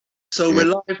So we're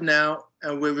live now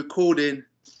and we're recording.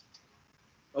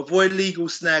 Avoid legal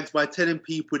snags by telling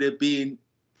people they're being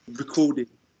recorded.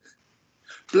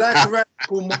 Black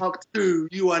Radical Mark II,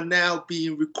 you are now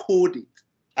being recorded.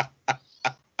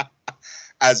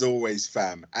 As always,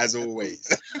 fam. As always.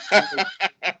 I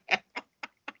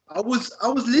was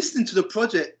listening to the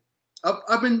project.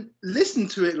 I've been listening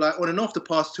to it like on and off the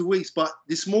past 2 weeks, but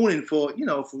this morning for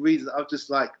reasons I've just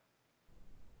like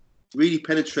really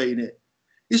penetrating it.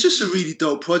 It's just a really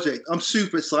dope project. I'm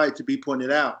super excited to be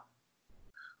pointed out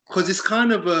because it's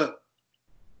kind of I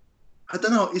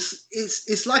don't know.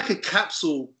 It's like a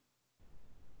capsule.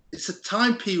 It's a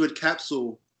time period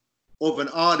capsule of an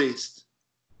artist,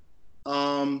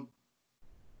 and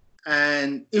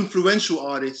influential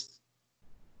artist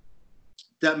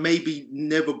that maybe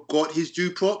never got his due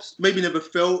props, maybe never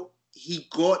felt he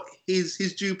got his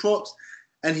due props,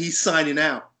 and he's signing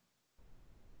out.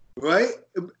 Right?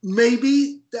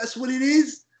 Maybe that's what it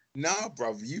is. Nah,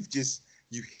 bruv, you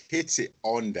hit it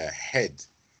on the head.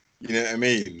 You know what I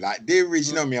mean? Like, there is,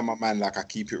 you know me and my man, like, I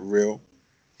keep it real.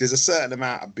 There's a certain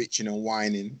amount of bitching and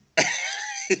whining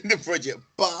in the project,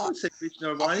 but I think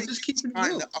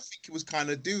it was kind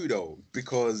of due, though,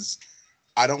 because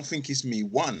I don't think it's me.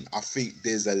 One, I think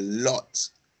there's a lot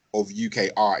of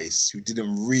UK artists who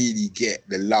didn't really get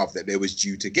the love that they was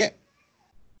due to get.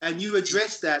 And you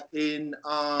addressed that in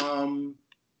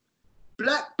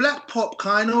black pop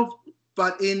kind of,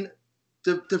 but in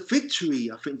the Victory,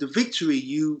 I think the Victory,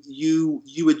 you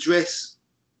address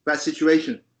that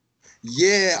situation.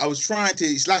 Yeah, I was trying to.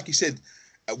 It's like you said,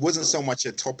 it wasn't so much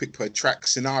a topic per track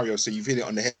scenario. So you've hit it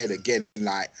on the head again,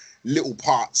 like little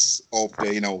parts of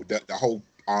the whole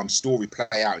story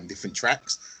play out in different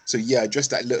tracks. So yeah, address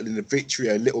that a little in the Victory,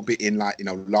 a little bit in like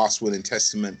Last Will and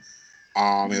Testament.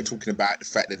 Talking about the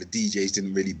fact that the DJs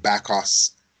didn't really back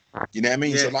us. You know what I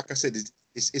mean? Yeah. So like I said,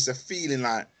 it's a feeling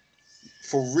like,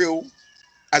 for real,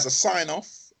 as a sign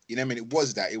off, you know what I mean? It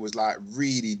was that. It was like,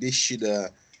 really, this should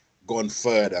have gone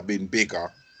further, been bigger.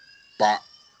 But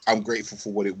I'm grateful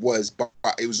for what it was. But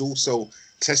it was also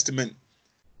testament.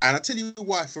 And I'll tell you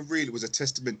why, for real, it was a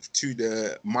testament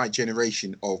to my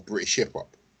generation of British hip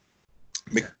hop.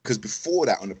 Because before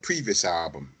that, on the previous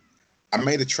album, I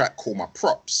made a track called My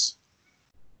Props.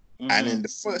 And then the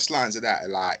first lines of that are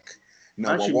like,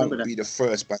 I won't be the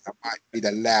first, but I might be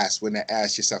the last when they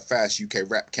ask just how fast UK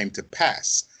rap came to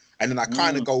pass. And then I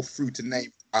kind of go through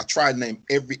I try to name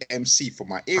every MC for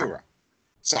my era.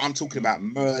 So I'm talking about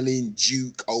Merlin,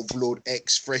 Duke, Overlord,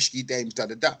 X, Freshly Dames,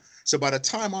 da-da-da. So by the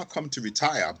time I come to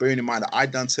retire, bearing in mind that I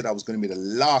done said I was going to be the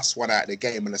last one out of the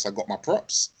game unless I got my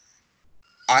props,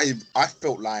 I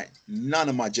felt like none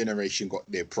of my generation got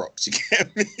their props. You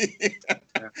get me? Yeah.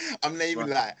 I'm naming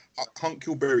like Hunk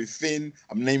Kilberry Finn.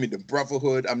 I'm naming the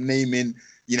Brotherhood. I'm naming,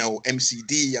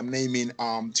 MCD. I'm naming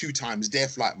 2 Times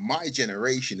Death. Like, my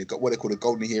generation, it got what they call the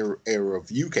golden era of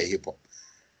UK hip hop.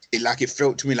 It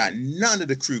felt to me like none of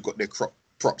the crew got their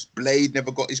props. Blade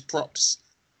never got his props.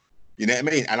 You know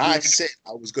what I mean? And I said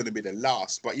I was going to be the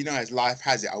last, but as life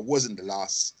has it, I wasn't the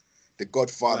last. The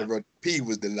Godfather Roddy P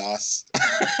was the last.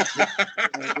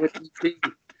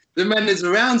 The man is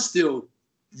around still.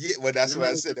 Yeah, well, that's what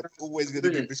I said. I'm always going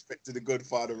to give respect to the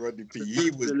Godfather Roddy P.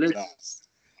 He was the last.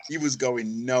 He was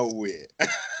going nowhere.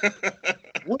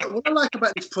 What I like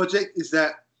about this project is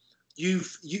that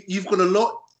you've got a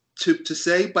lot to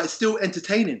say, but it's still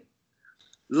entertaining.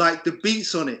 Like the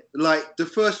beats on it, like the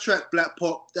first track, Black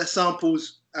Pop, that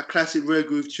samples a classic rare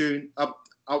groove tune.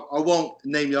 I won't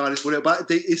name the artist, whatever, but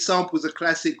it samples a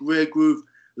classic rare groove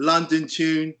London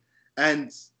tune,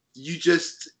 and you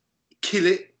just kill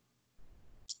it.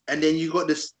 And then you've got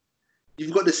the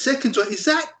second joint. Is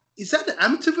that the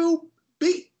Amityville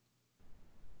beat?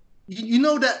 You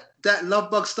know that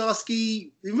Love Bug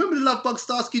Starsky. You remember the Love Bug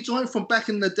Starsky joint from back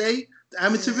in the day, the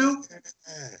Amityville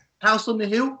House on the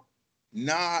Hill?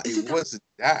 Nah, it wasn't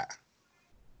that.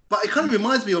 But it kind of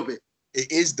reminds me of it. It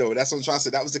is, though. That's what I'm trying to say.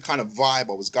 That was the kind of vibe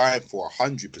I was going for,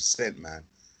 100%, man.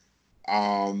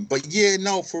 But yeah,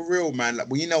 no, for real, man. Like,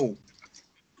 well,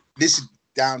 this is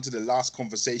down to the last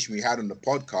conversation we had on the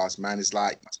podcast, man. It's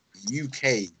like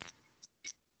UK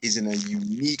is in a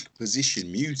unique position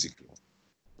musically.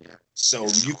 Yeah. So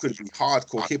you could be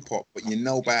hardcore hip hop, but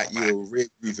about your rare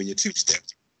groove and your two-step.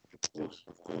 Of course.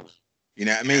 You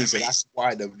know what I mean? So that's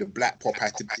why the black pop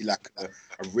had to be like a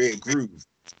rare groove.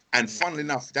 And funnily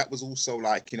enough, that was also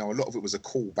like, a lot of it was a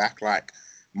callback. Like,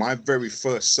 my very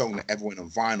first song that ever went on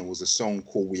vinyl was a song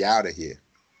called We Outta Here,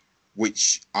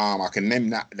 which I can name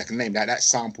that. That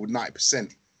sampled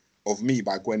 90% of Me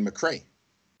by Gwen McCrae.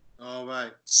 All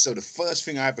right. So the first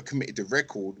thing I ever committed to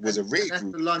record was a rare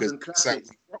group. The London classic.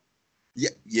 Yeah,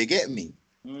 you get me.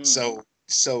 Mm.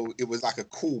 So it was like a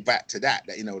callback to that.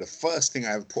 That the first thing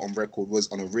I ever put on record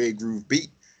was on a Rare Groove beat,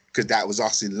 because that was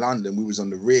us in London. We was on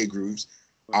the Rare Grooves.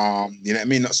 You know what I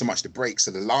mean? Not so much the breaks.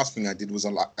 So the last thing I did was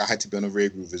I had to be on a Rare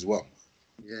Groove as well.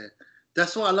 Yeah,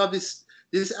 that's why I love this.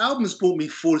 This album's brought me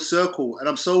full circle, and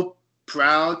I'm so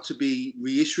proud to be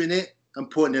reissuing it and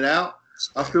putting it out.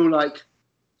 I feel like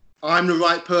I'm the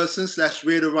right person /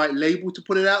 we're the right label to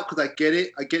put it out, because I get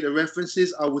it. I get the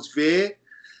references. I was there,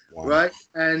 Wow. right?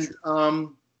 And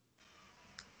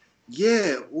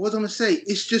yeah, what was I gonna say?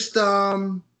 It's just I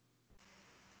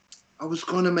was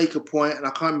gonna make a point, and I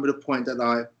can't remember the point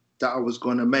that I was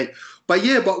gonna make. But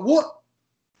yeah, but what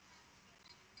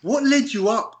led you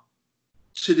up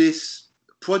to this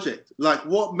project? Like,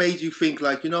 what made you think,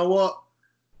 like, you know what?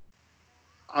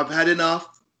 I've had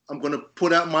enough. I'm gonna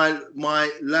put out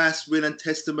my last will and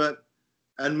testament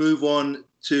and move on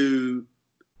to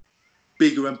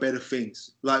bigger and better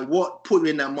things. Like, what put you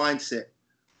in that mindset?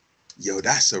 Yo,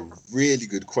 that's a really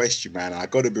good question, man. I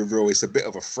got to be real. It's a bit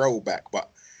of a throwback, but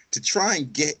to try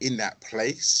and get in that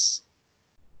place,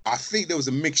 I think there was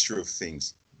a mixture of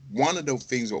things. One of those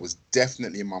things that was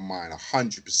definitely in my mind,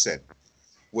 100%,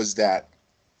 was that,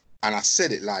 and I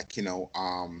said it like, you're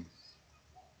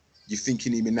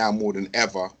thinking even now more than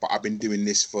ever, but I've been doing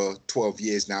this for 12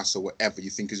 years now, so whatever you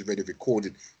think is already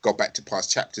recorded, go back to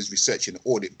past chapters, research and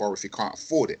audit, borrow if you can't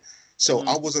afford it. So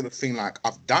I was on a thing like,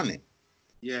 I've done it.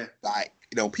 Yeah. Like,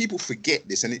 people forget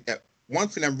this. And one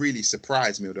thing that really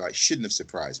surprised me, or that shouldn't have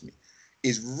surprised me,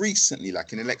 is recently,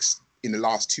 like in the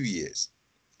last 2 years,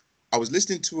 I was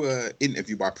listening to an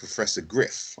interview by Professor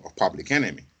Griff of Public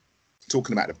Enemy,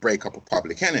 talking about the breakup of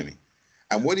Public Enemy.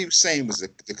 And what he was saying was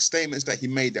the statements that he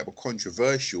made that were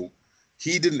controversial,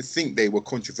 he didn't think they were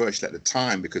controversial at the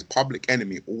time, because Public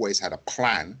Enemy always had a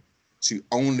plan to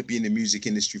only be in the music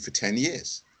industry for 10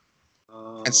 years.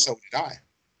 And so did I.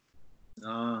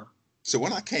 So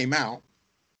when I came out,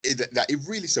 it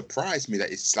really surprised me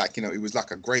that it's like, it was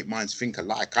like a great minds think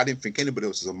alike. I didn't think anybody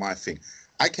else was on my thing.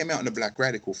 I came out on the Black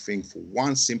Radical thing for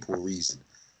one simple reason.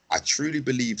 I truly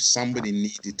believe somebody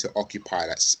needed to occupy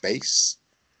that space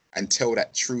and tell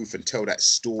that truth and tell that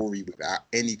story without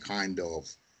any kind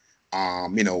of,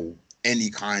 any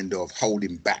kind of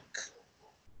holding back.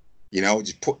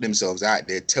 Just put themselves out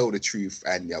there, tell the truth,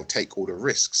 and take all the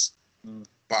risks.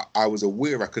 But I was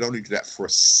aware I could only do that for a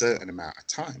certain amount of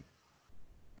time.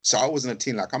 So I wasn't a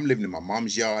teen, like, I'm living in my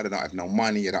mom's yard, I don't have no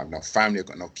money, I don't have no family, I've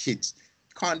got no kids.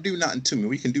 You can't do nothing to me.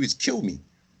 What you can do is kill me.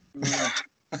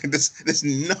 There's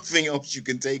nothing else you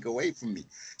can take away from me.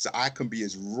 So I can be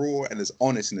as raw and as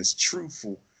honest and as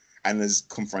truthful and as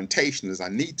confrontational as I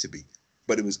need to be.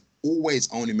 But it was always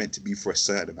only meant to be for a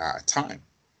certain amount of time.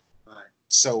 Right.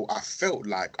 So I felt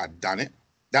like I'd done it.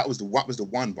 What was the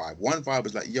one vibe? One vibe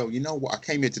was like, yo, you know what? I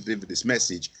came here to deliver this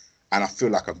message, and I feel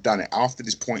like I've done it. After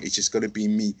this point, it's just going to be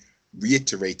me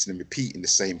reiterating and repeating the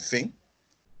same thing.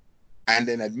 And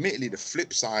then admittedly, the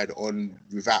flip side on,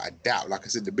 without a doubt, like I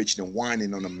said, the bitching and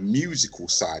whining on a musical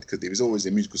side, because there was always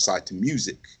a musical side to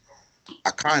music.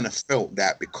 I kind of felt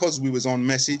that because we was on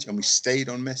message and we stayed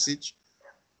on message,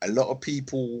 a lot of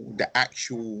people, the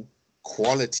actual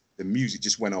quality of the music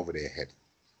just went over their head.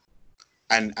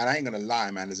 And I ain't gonna lie,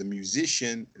 man, as a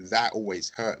musician, that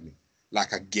always hurt me.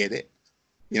 Like, I get it.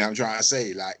 You know what I'm trying to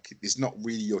say? Like, it's not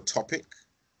really your topic.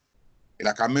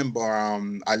 Like, I remember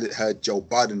I heard Joe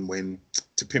Budden when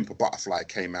To Pimp a Butterfly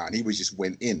came out, and he just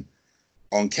went in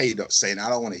on K-Dot saying, I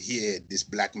don't want to hear this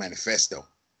Black Manifesto.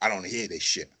 I don't want to hear this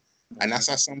shit. And that's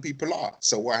how some people are.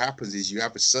 So what happens is you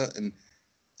have a certain,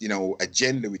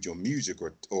 agenda with your music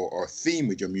or theme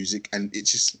with your music, and it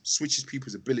just switches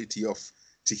people's ability off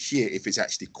to hear if it's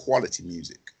actually quality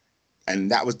music. And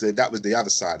that was the other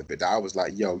side of it. I was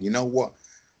like, yo, you know what?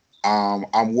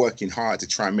 I'm working hard to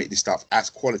try and make this stuff as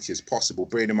quality as possible.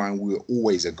 Bearing in mind, we were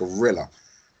always a guerrilla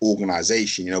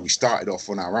organization. We started off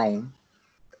on our own,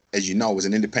 as you know, as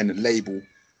an independent label,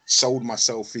 sold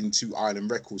myself into Island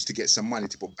Records to get some money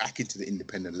to put back into the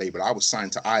independent label. I was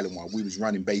signed to Island while we was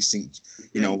running Basic,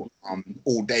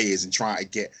 all days and trying to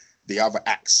get the other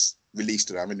acts released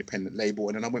to our independent label.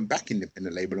 And then I went back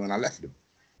independent label and I left them.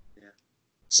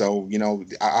 So,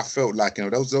 I felt like,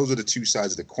 those are the two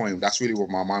sides of the coin. That's really what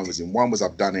my mind was in. One was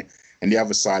I've done it. And the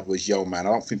other side was, yo, man, I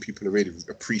don't think people are really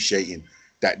appreciating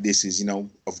that this is, of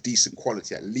decent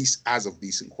quality, at least as of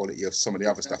decent quality of some of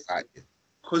the other stuff out there.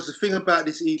 Because the thing about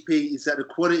this EP is that the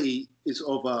quality is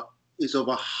of a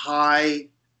high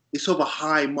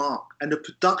mark, and the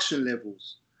production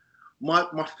levels.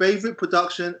 My favorite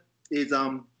production is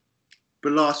the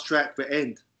last track, The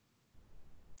End.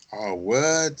 Oh,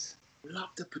 word. Love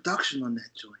the production on that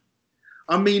joint.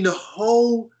 I mean, the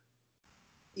whole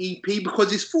EP,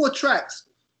 because it's 4 tracks.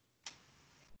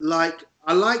 Like,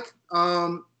 I like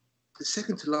the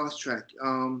second to last track.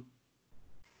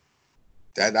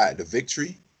 That the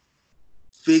Victory.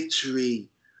 Victory.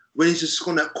 When it's just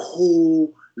on that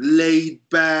cool, laid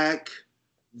back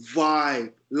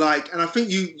vibe. Like, and I think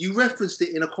you referenced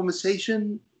it in a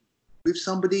conversation with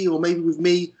somebody, or maybe with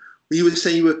me, where you were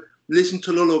saying you were listening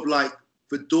to a lot of like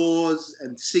the Doors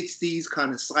and 60s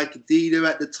kind of psychedelia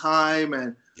at the time,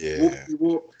 and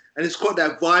whoop. And it's got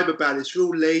that vibe about it. It's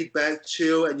real laid back,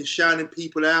 chill, and you're shouting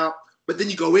people out, but then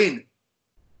you go in,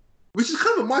 which is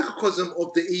kind of a microcosm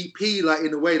of the EP, like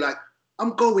in a way, like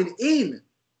I'm going in,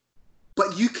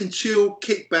 but you can chill,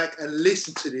 kick back, and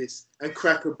listen to this and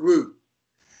crack a brew.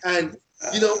 And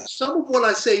you know, some of what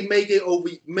I say may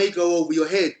go over your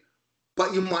head,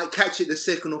 but you might catch it the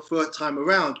second or third time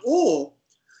around, or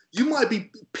you might be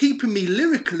peeping me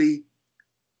lyrically,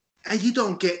 and you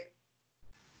don't get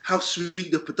how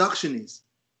sweet the production is.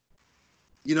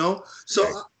 You know,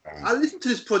 so I listen to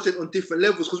this project on different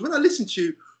levels, because when I listen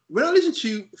to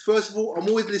you, first of all, I'm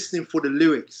always listening for the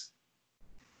lyrics,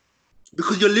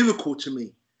 because you're lyrical to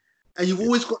me, and you've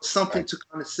always got something to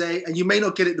kind of say, and you may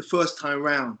not get it the first time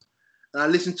round. And I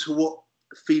listen to what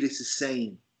Felix is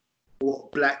saying,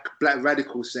 what Black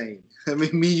Radical is saying. I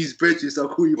mean, me use bridges, I'll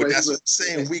call you by that's what I'm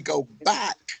saying. We go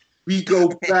back. We go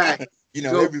back. You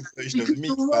know, every version of me.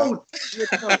 You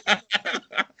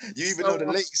even know the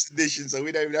latest edition, so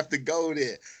we don't even have to go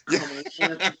there.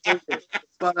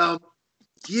 But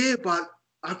yeah, but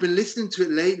I've been listening to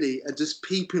it lately and just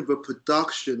peeping the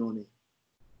production on it.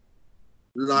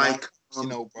 Like, you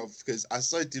know, bro, because I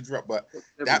started to interrupt, but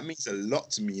that means a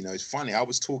lot to me. You know, it's funny. I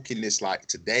was talking this like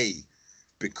today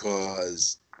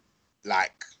because,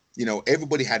 like, you know,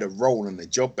 everybody had a role in the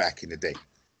job back in the day.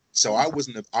 So I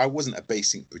wasn't a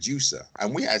basic producer,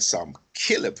 and we had some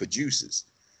killer producers,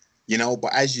 you know.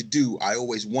 But as you do, I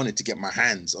always wanted to get my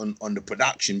hands on the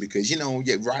production, because, you know,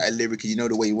 you write a lyric and you know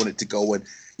the way you want it to go, and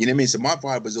you know what I mean. So my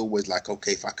vibe was always like,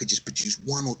 okay, if I could just produce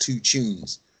 1 or 2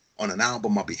 tunes on an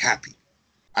album, I'll be happy.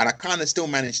 And I kind of still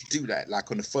managed to do that.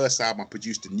 Like on the first album, I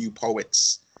produced the New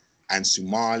Poets and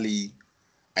Sumali.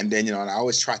 And then, you know, and I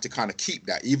always try to kind of keep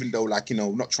that, even though, like, you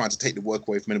know, not trying to take the work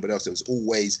away from anybody else. There was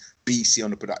always BC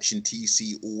on the production,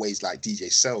 TC, always like DJ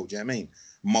Cell, do you know what I mean?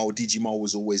 DJ Mo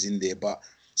was always in there. But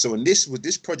so with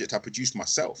this project, I produced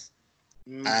myself.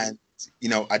 And, you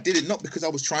know, I did it not because I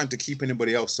was trying to keep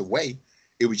anybody else away.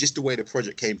 It was just the way the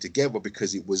project came together,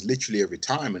 because it was literally a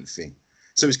retirement thing.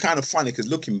 So it's kind of funny, because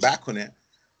looking back on it,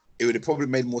 it would have probably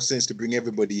made more sense to bring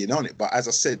everybody in on it. But as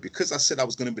I said, because I said I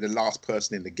was going to be the last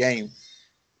person in the game,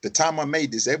 the time I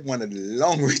made this, everyone had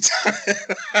long retired.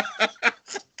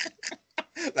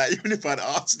 Like, even if I'd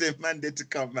asked them, man, they to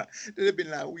come back, they'd have been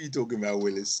like, what are you talking about,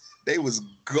 Willis? They was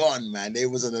gone, man. They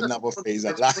was in another phase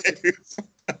of life.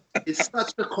 It's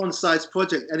such a concise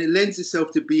project, and it lends itself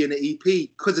to being an EP,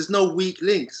 because there's no weak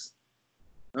links,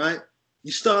 right?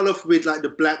 You start off with like the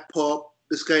black pop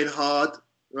that's going hard,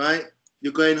 right?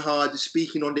 You're going hard, you're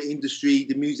speaking on the industry,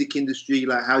 the music industry,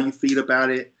 like how you feel about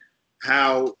it,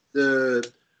 how the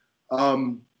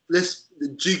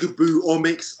jigaboo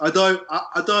omics. I don't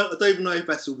even know if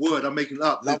that's a word. I'm making it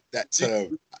up. Love that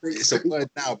term. It's a word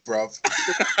now, bruv.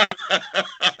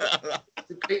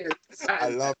 I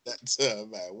love that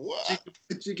term, man. What?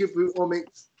 Jigaboo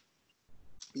omics.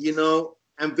 You know,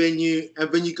 and then you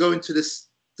go into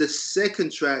the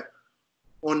second track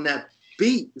on that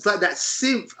beat. It's like that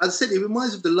synth. As I said, it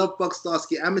reminds me of the Love Bug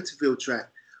Starsky Amityville track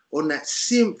on that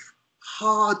synth,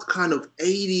 hard kind of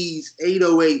 80s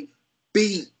 808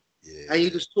 beat. Yeah. And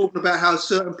you're just talking about how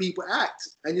certain people act,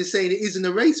 and you're saying it isn't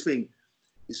a race thing.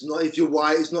 It's not if you're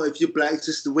white, it's not if you're black, it's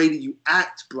just the way that you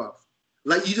act, bruv.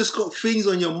 Like, you just got things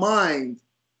on your mind,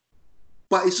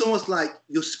 but it's almost like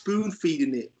you're spoon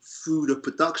feeding it through the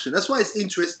production. That's why it's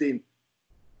interesting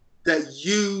that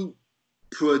you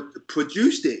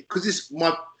produced it, because it's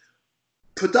my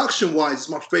production-wise, it's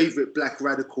my favorite Black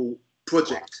Radical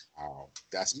project. Wow,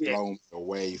 that's blown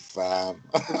away, fam.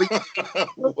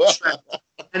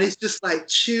 And it's just like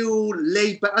chill,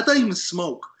 laid back. I don't even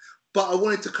smoke, but I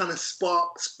wanted to kind of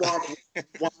spark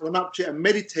one up to it and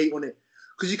meditate on it,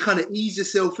 because you kind of ease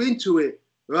yourself into it,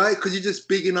 right? Because you're just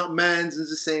bigging up mans and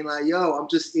just saying like, yo, I'm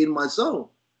just in my zone.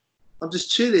 I'm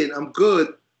just chilling. I'm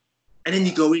good. And then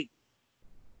you go in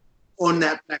on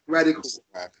that Black Radical.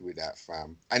 I'm happy with that,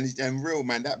 fam. And real,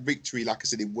 man, that victory, like I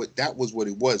said, that was what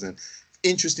it was. And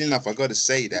interesting enough, I got to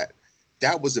say that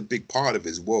was a big part of it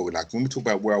as well. Like, when we talk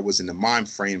about where I was in the mind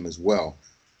frame as well,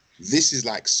 this is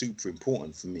like super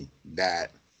important for me.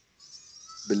 That,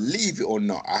 believe it or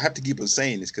not, I have to keep on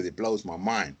saying this because it blows my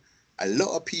mind. a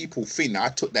lot of people think that I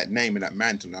took that name and that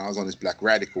mantle and I was on this Black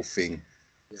Radical thing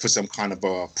for some kind of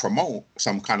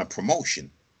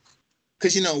promotion.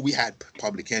 Because, you know, we had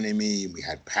Public Enemy, and we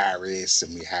had Paris,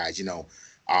 and we had, you know,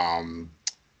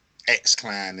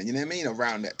 X-Clan, and you know what I mean?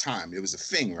 Around that time, it was a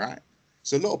thing, right?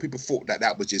 So a lot of people thought that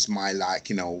that was just my, like,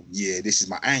 you know, yeah, this is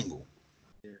my angle.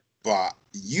 Yeah. But,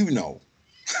 you know,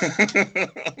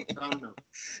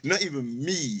 not even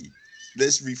me,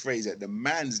 let's rephrase it, the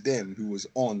man's then who was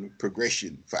on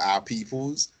progression for our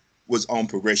peoples was on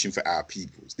progression for our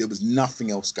peoples. There was nothing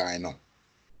else going on.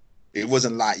 It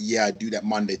wasn't like, yeah, I do that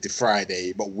Monday to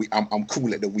Friday, but I'm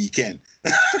cool at the weekend.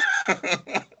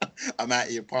 I'm out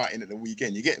here partying at the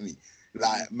weekend. You get me?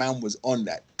 Like, man was on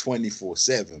that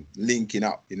 24/7, linking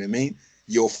up. You know what I mean?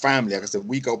 Your family, like I said,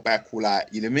 we go back, like,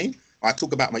 you know what I mean? I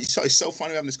talk about it's so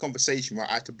funny having this conversation, right?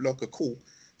 I had to block a call.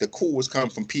 The call was coming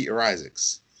from Peter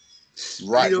Isaacs.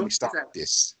 Right when we started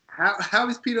this. How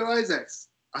is Peter Isaacs?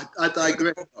 I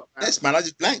digress. Yes, man. I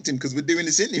just blanked him because we're doing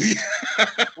this interview.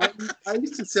 I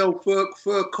used to sell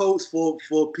fur coats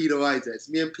for Peter Isaacs.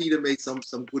 Me and Peter made some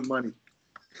good money.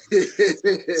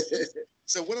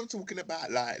 So what I'm talking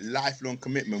about, like lifelong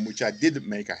commitment, which I didn't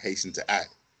make, I hasten to add.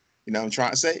 You know what I'm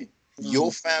trying to say?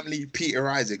 Your family, Peter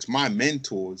Isaacs, my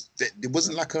mentors, it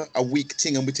wasn't like a week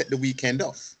thing and we take the weekend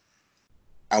off.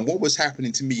 And what was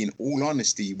happening to me, in all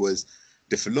honesty, was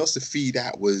the philosophy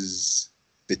that was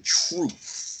the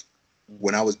truth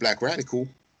when I was Black Radical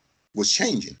was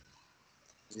changing.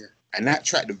 Yeah. And that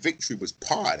track, The Victory, was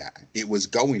part of that. It was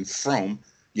going from,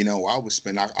 you know, I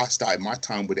started my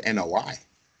time with the NOI,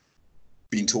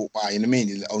 being taught by, you know what I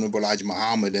mean, Honorable Elijah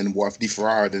Muhammad and Wafdi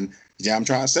Farad, and you know what I'm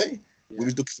trying to say? Yeah. We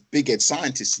was looking for big head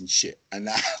scientists and shit. And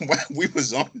we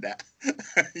was on that.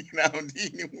 You know,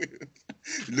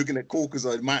 looking at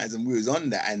Caucasoid Mountains, and we was on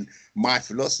that. And my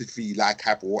philosophy, like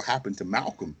what happened to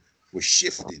Malcolm, was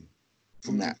shifting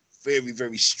from that very,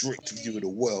 very strict view of the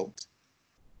world,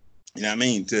 you know what I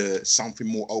mean, to something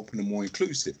more open and more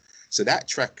inclusive. So that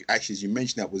track, actually, as you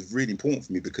mentioned, that was really important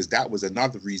for me, because that was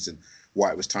another reason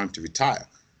why it was time to retire.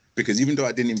 Because even though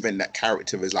I didn't invent that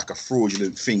character as like a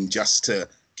fraudulent thing just to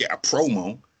get a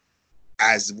promo,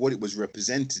 as what it was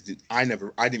represented, I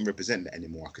didn't represent that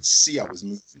anymore. I could see I was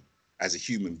moving as a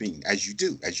human being, as you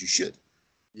do, as you should.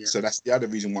 Yeah. So that's the other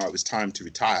reason why it was time to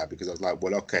retire, because I was like,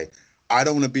 well, okay, I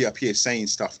don't want to be up here saying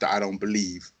stuff that I don't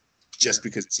believe just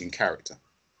because it's in character.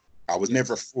 I was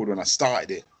never a fraud when I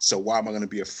started it, so why am I going to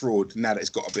be a fraud now that it's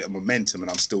got a bit of momentum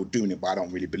and I'm still doing it, but I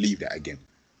don't really believe that again?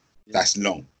 Yeah. That's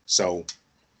long. So,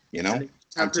 you know.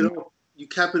 You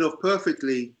cap it off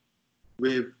perfectly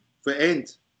with the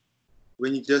end.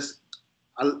 When you just,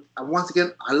 once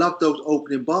again, I love those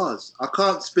opening bars. I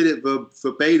can't spit it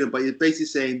verbatim, but you're basically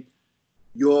saying,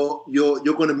 you're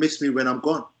going to miss me when I'm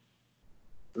gone.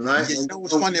 Right? You know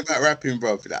what's funny about rapping,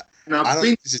 bro, for that? And I've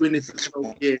been doing this for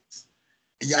 12 years.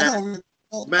 Yeah,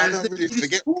 I don't really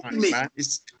forget times, man.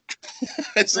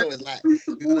 It's always like,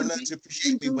 you're going to learn to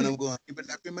appreciate me when I'm gone. But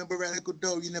like, remember Radical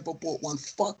Dough, you never bought one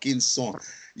fucking song.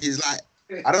 It's like,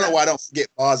 I don't know why I don't forget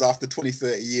bars after 20,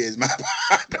 30 years, man.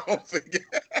 I don't forget.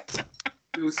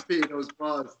 You were spitting those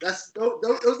bars.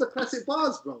 Those are classic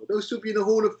bars, bro. Those should be in the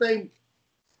Hall of Fame.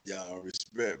 Yeah,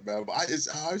 respect, man. But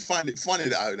I find it funny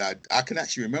that I can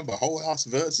actually remember whole ass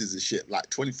verses and shit like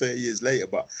 20, 30 years later.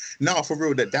 But no, for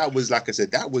real, that was, like I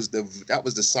said, that was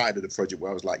the side of the project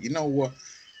where I was like, you know what?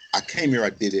 I came here,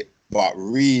 I did it, but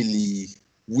really,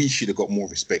 we should have got more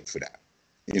respect for that.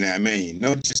 You know what I mean?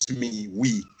 Not just me,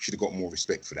 we should have got more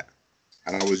respect for that.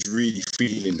 And I was really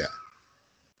feeling that.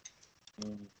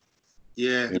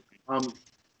 Yeah,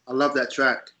 I love that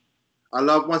track.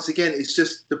 Once again, it's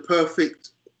just the perfect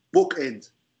bookend.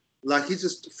 Like, it's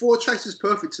just 4 tracks is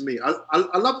perfect to me.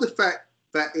 I love the fact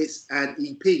that it's an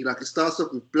EP. Like, it starts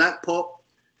off with black pop,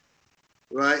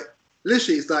 right?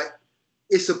 Literally,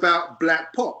 it's about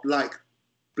black pop, like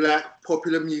black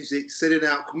popular music, setting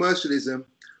out commercialism.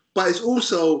 But it's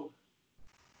also,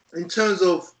 in terms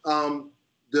of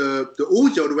the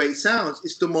audio, the way it sounds,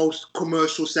 it's the most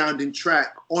commercial sounding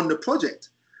track on the project.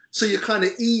 So you're kind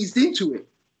of eased into it.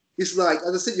 It's like,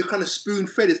 as I said, you're kind of spoon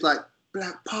fed. It's like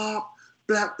black pop,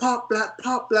 black pop, black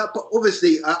pop, black pop.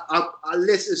 Obviously,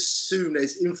 let's assume that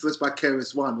it's influenced by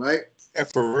KRS-One, right? Yeah,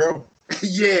 for real.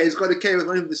 Yeah, it's got a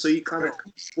KRS-One influence, so you kind of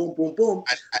boom, boom, boom.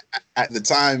 At the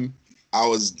time, I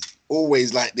was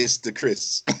always like this to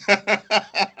Chris.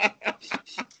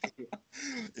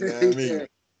 You know what I mean?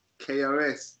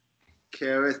 KRS.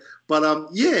 But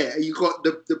yeah, you got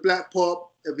the black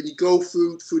pop, and when you go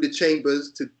through the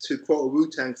chambers, to quote a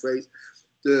Wu-Tang phrase,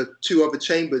 the 2 other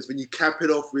chambers, when you cap it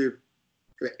off with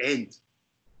the end.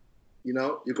 You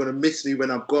know, you're gonna miss me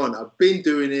when I'm gone. I've been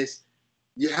doing this,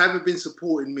 You haven't been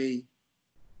supporting me.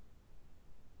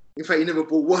 In fact, you never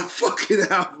bought one fucking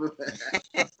album.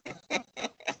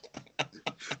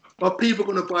 But people are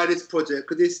going to buy this project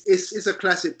because it's a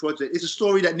classic project. It's a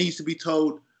story that needs to be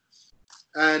told.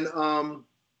 And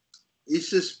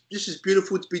it's just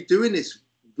beautiful to be doing this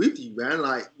with you, man.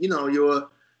 Like, you know,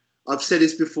 I've said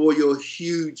this before, you're a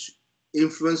huge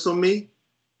influence on me.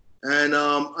 And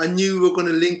I knew we were going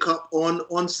to link up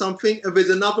on something. And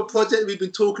there's another project we've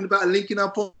been talking about linking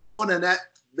up on, and that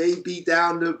may be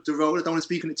down the road. I don't want to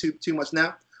speak on it too much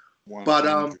now. 100. But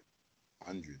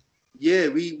 100. yeah,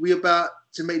 we about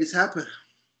to make this happen.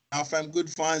 Now, fam, Good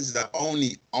Finds is the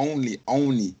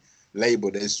only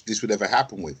label that this would ever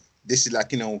happen with. This is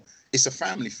like, you know, it's a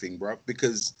family thing, bro.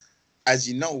 Because as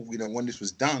you know, when this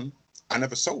was done, I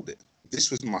never sold it.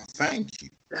 This was my thank you.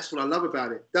 That's what I love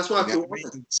about it. That's why I feel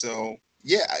honored. So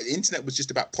yeah, the internet was just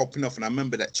about popping off, and I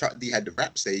remember that Chuck D had the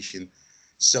rap station.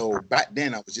 So back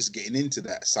then, I was just getting into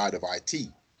that side of IT.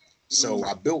 So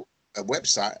I built a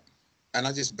website, and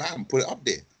I just put it up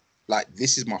there. Like,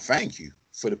 this is my thank you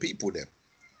for the people there.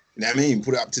 You know what I mean?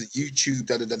 Put it up to the YouTube.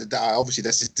 Obviously,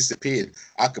 that's just disappeared.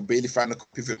 I could barely find a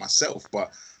copy of it myself,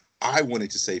 but I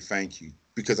wanted to say thank you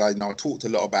because I now talked a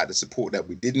lot about the support that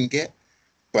we didn't get.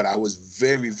 But I was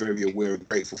very, very aware and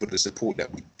grateful for the support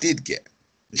that we did get.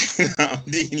 I'm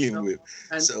dealing with.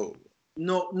 And so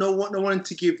no wanting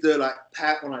to give the like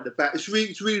pat on like the back. It's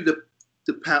really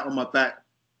the pat on my back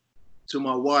to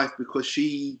my wife because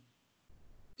she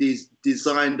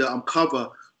designed the cover.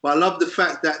 But I love the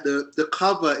fact that the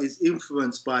cover is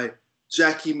influenced by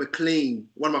Jackie McLean,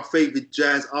 one of my favorite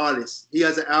jazz artists. He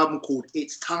has an album called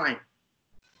It's Time.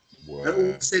 Wow. And all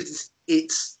it says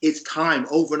is it's time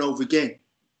over and over again.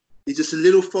 It's just a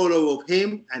little photo of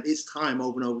him and It's Time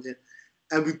over and over again.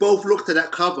 And we both looked at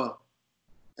that cover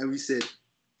and we said,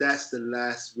 that's the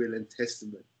last will and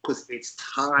testament because it's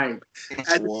time. And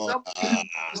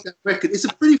that record, it's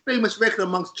a pretty famous record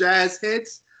amongst jazz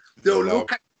heads. They'll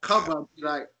look at the cover and be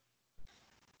like,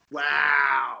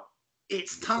 wow,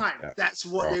 it's time. That's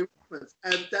what they reference.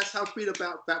 And that's how I feel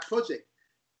about that project.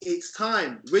 It's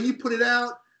time. When you put it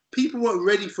out, people weren't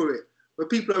ready for it. But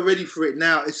people are ready for it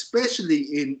now,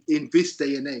 especially in this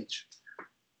day and age.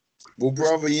 Well,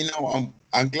 brother, you know,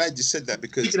 I'm glad you said that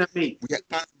because we had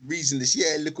kind of reasoned this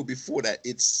a little before that.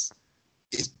 It's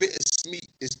bittersweet.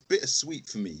 It's bittersweet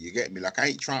for me. You get me? Like, I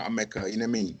ain't trying to make a, you know what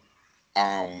I mean,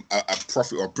 a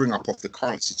profit or bring up off the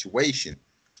current situation.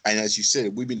 And as you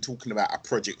said, we've been talking about a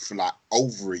project for like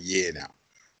over a year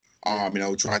now. You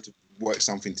know, trying to work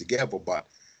something together. But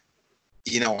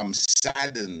you know, I'm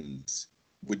saddened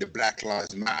with the Black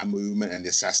Lives Matter movement and the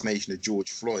assassination of George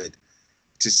Floyd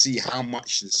to see how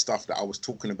much the stuff that I was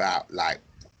talking about like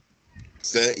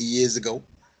 30 years ago,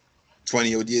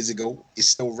 20 odd years ago is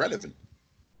still relevant.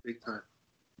 Big time.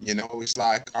 You know, it's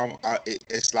like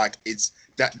it's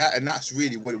that and that's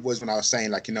really what it was when I was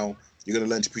saying, like, you know, you're gonna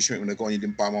learn to appreciate when they're going. You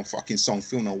didn't buy one fucking song.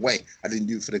 Feel no way. I didn't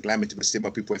do it for the glamour to save my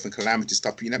people away from calamity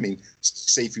stuff. You know what I mean?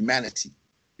 Save humanity.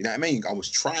 You know what I mean? I was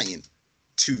trying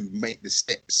to make the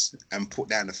steps and put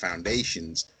down the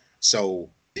foundations so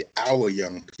that our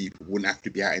young people wouldn't have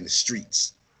to be out in the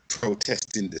streets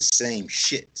protesting the same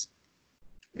shit.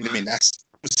 You know what I mean? That's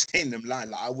what I was saying them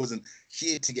line. Like, I wasn't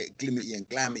here to get glimity and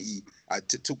glamity. I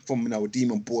took from, you know,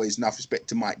 Demon Boys, enough respect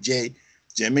to Mike J.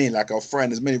 Do you know what I mean? Like, I'll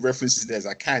find as many references there as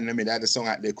I can. I mean, they had a song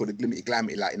out there called the Glimity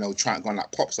Glamity, like, you know, trying to go on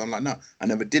like pop. So I'm like, no, I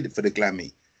never did it for the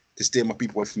glammy to steer my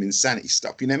people away from insanity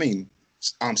stuff. You know what I mean?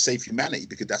 Save humanity,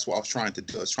 because that's what I was trying to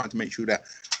do. I was trying to make sure that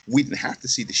we didn't have to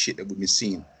see the shit that we've been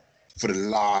seeing for the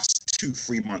last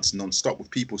 2-3 months non-stop, with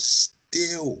people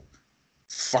still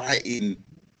fighting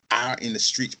out in the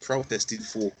streets protesting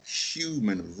for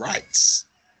human rights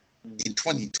in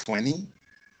 2020.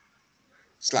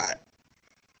 It's like,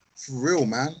 for real,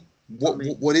 man.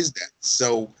 What is that?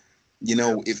 So, you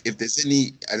know, if there's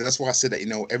any, and that's why I said that, you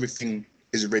know, everything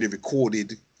is already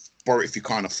recorded. Borrow it if you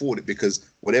can't afford it, because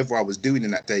whatever I was doing in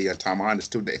that day or time, I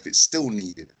understood that if it's still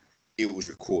needed, it was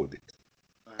recorded.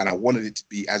 And I wanted it to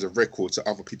be as a record so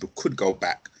other people could go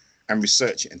back and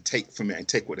research it and take from it and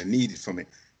take what they needed from it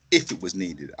if it was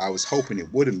needed. I was hoping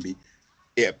it wouldn't be.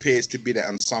 It appears to be that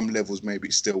on some levels, maybe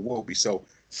it still will be. So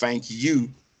thank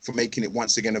you for making it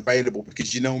once again available,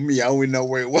 because you know me, I only know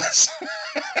where it was.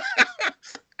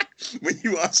 When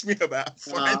you asked me about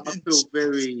finding, I feel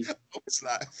very. I was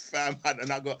like, fam,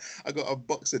 and I got a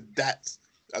box of dat.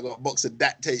 I got a box of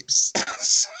dat tapes.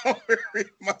 Sorry,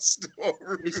 my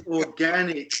story. It's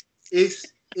organic.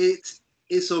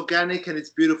 It's organic and it's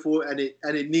beautiful, and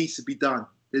it needs to be done.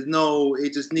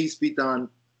 It just needs to be done,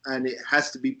 and it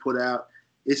has to be put out.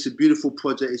 It's a beautiful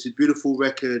project. It's a beautiful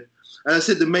record. And I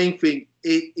said the main thing,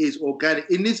 it is organic.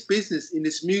 In this business, in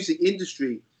this music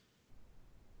industry,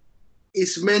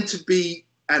 it's meant to be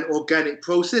an organic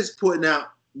process, putting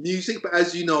out music. But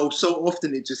as you know, so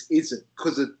often it just isn't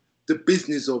because of the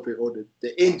business of it or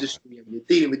the industry. And you're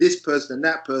dealing with this person and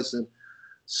that person.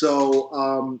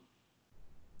 So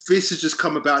this has just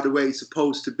come about the way it's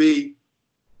supposed to be.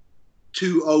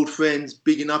 Two old friends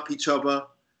bigging up each other.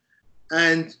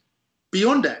 And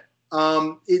beyond that,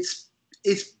 it's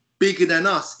bigger than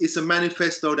us. It's a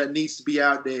manifesto that needs to be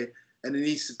out there, and it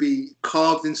needs to be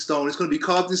carved in stone. It's going to be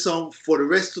carved in stone for the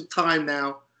rest of time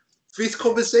now. This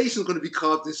conversation is going to be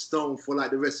carved in stone for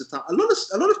like the rest of time. A lot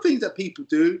of things that people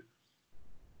do,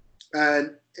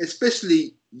 and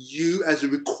especially you as a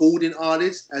recording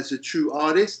artist, as a true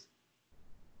artist,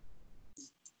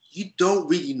 you don't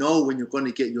really know when you're going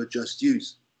to get your just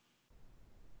dues.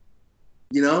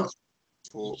 You know?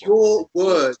 Your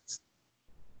words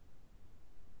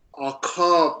are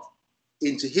carved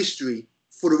into history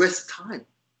for the rest of time.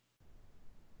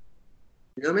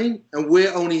 You know what I mean? And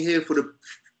we're only here for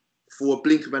a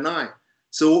blink of an eye.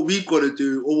 So what we've got to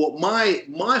do, or what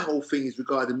my whole thing is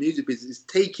regarding the music business, is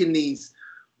taking these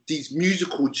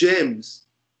musical gems,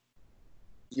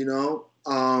 you know,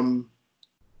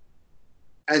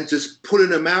 and just putting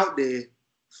them out there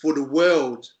for the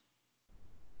world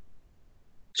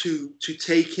to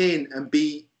take in and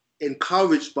be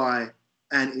encouraged by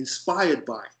and inspired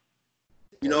by.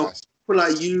 You know, people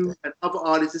like you and other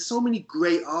artists, there's so many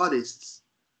great artists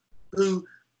who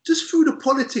just through the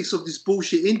politics of this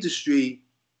bullshit industry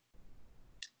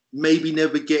maybe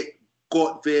never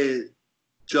got their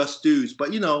just dues.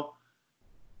 But you know,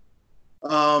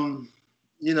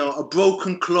 a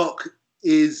broken clock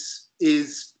is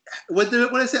when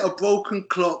I say a broken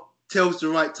clock tells the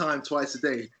right time twice a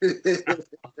day.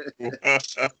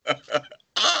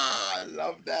 I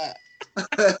love that.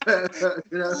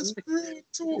 You know? That's real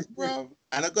talk, bro.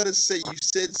 And I gotta say, you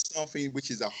said something which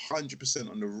is 100%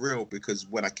 on the real, because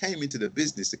when I came into the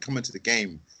business, to come into the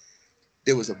game,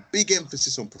 there was a big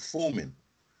emphasis on performing.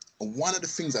 And one of the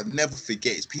things I never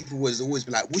forget is people was always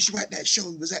be like, "Was you at that show?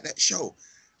 You was at that show?"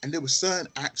 And there were certain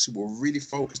acts who were really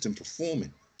focused on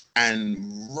performing.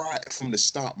 And right from the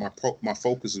start, my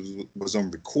focus was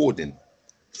on recording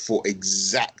for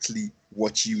exactly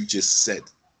what you just said.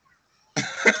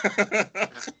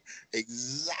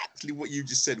 Exactly what you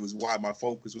just said was why my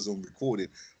focus was on recording.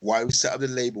 Why we set up the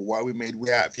label, why we made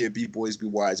We Out Here, Be Boys, Be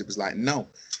Wise. It was like, no,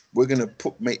 we're going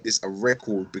to make this a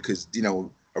record because, you know,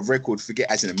 a record,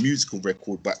 forget as in a musical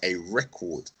record, but a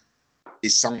record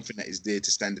is something that is there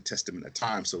to stand the testament of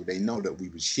time. So they know that we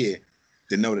was here.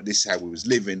 They know that this is how we was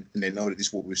living, and they know that this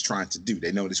is what we was trying to do.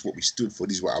 They know this is what we stood for.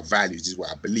 This is what our values, this is what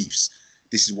our beliefs.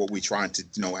 This is what we're trying to,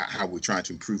 you know, how we're trying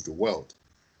to improve the world.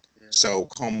 Yeah. So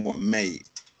come what may,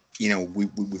 you know,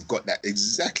 we've got that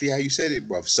exactly how you said it,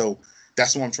 bruv. So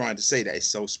that's what I'm trying to say, that it's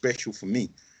so special for me,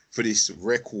 for this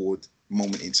record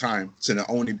moment in time to not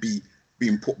only be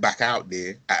being put back out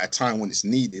there at a time when it's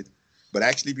needed, but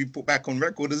actually be put back on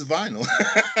record as vinyl.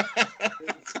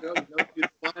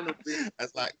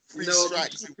 That's like three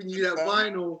strikes. Shipping you that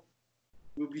vinyl.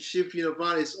 We'll be shipping you the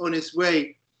vinyl. It's on its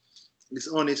way. It's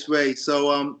on its way.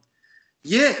 So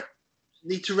yeah,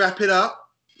 need to wrap it up.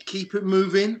 Keep it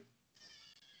moving.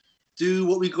 Do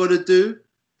what we got to do.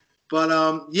 But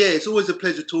yeah, it's always a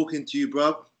pleasure talking to you,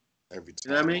 bro. Every time.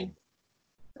 You know what I mean?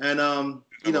 And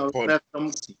you know, have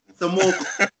some more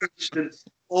conversations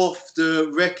off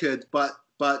the record. But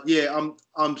yeah,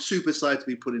 I'm super excited to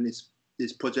be putting this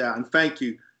project out, and thank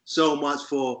you so much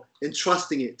for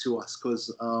entrusting it to us,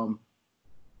 because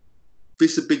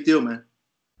this is a big deal, man.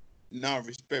 No,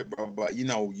 respect, bro, but you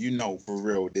know, for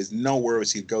real, there's nowhere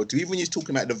else you go to. Even when you're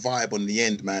talking about the vibe on the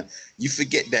end, man, you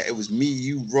forget that it was me,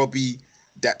 you, Robbie,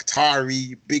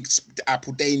 Daktari, Big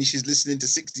Apple Danishes listening to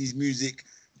 60s music,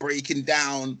 breaking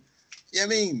down. You know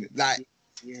what I mean? Like,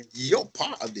 yeah. You're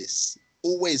part of this.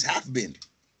 Always have been.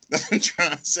 That's what I'm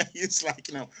trying to say. It's like,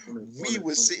 you know, we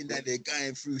were sitting there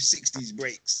going through 60s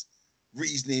breaks,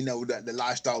 reasoning, you know, that the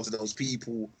lifestyles of those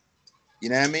people. You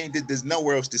know what I mean? There's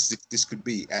nowhere else this could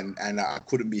be, and I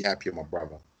couldn't be happier, my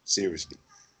brother. Seriously.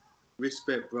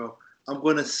 Respect, bro. I'm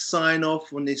gonna sign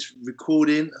off on this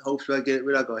recording. Hopefully, I get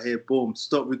it. I got here. Boom.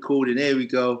 Stop recording. Here we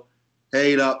go.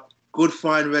 Hail up. Good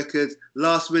Fine Records.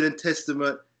 Last Will and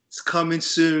Testament. It's coming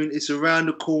soon. It's around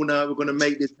the corner. We're gonna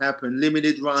make this happen.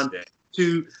 Limited run. Yeah.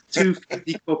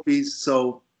 250 copies.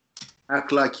 So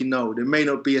act like you know. There may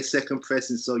not be a second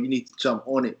pressing, so you need to jump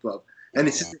on it, bro. And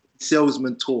this is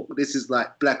salesman talk. This is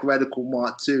like Black Radical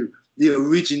Mark II, the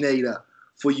originator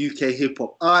for UK hip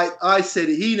hop. I said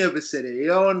it. He never said it. He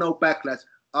don't know backlash.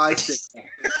 I said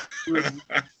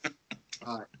that.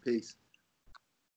 All right, peace.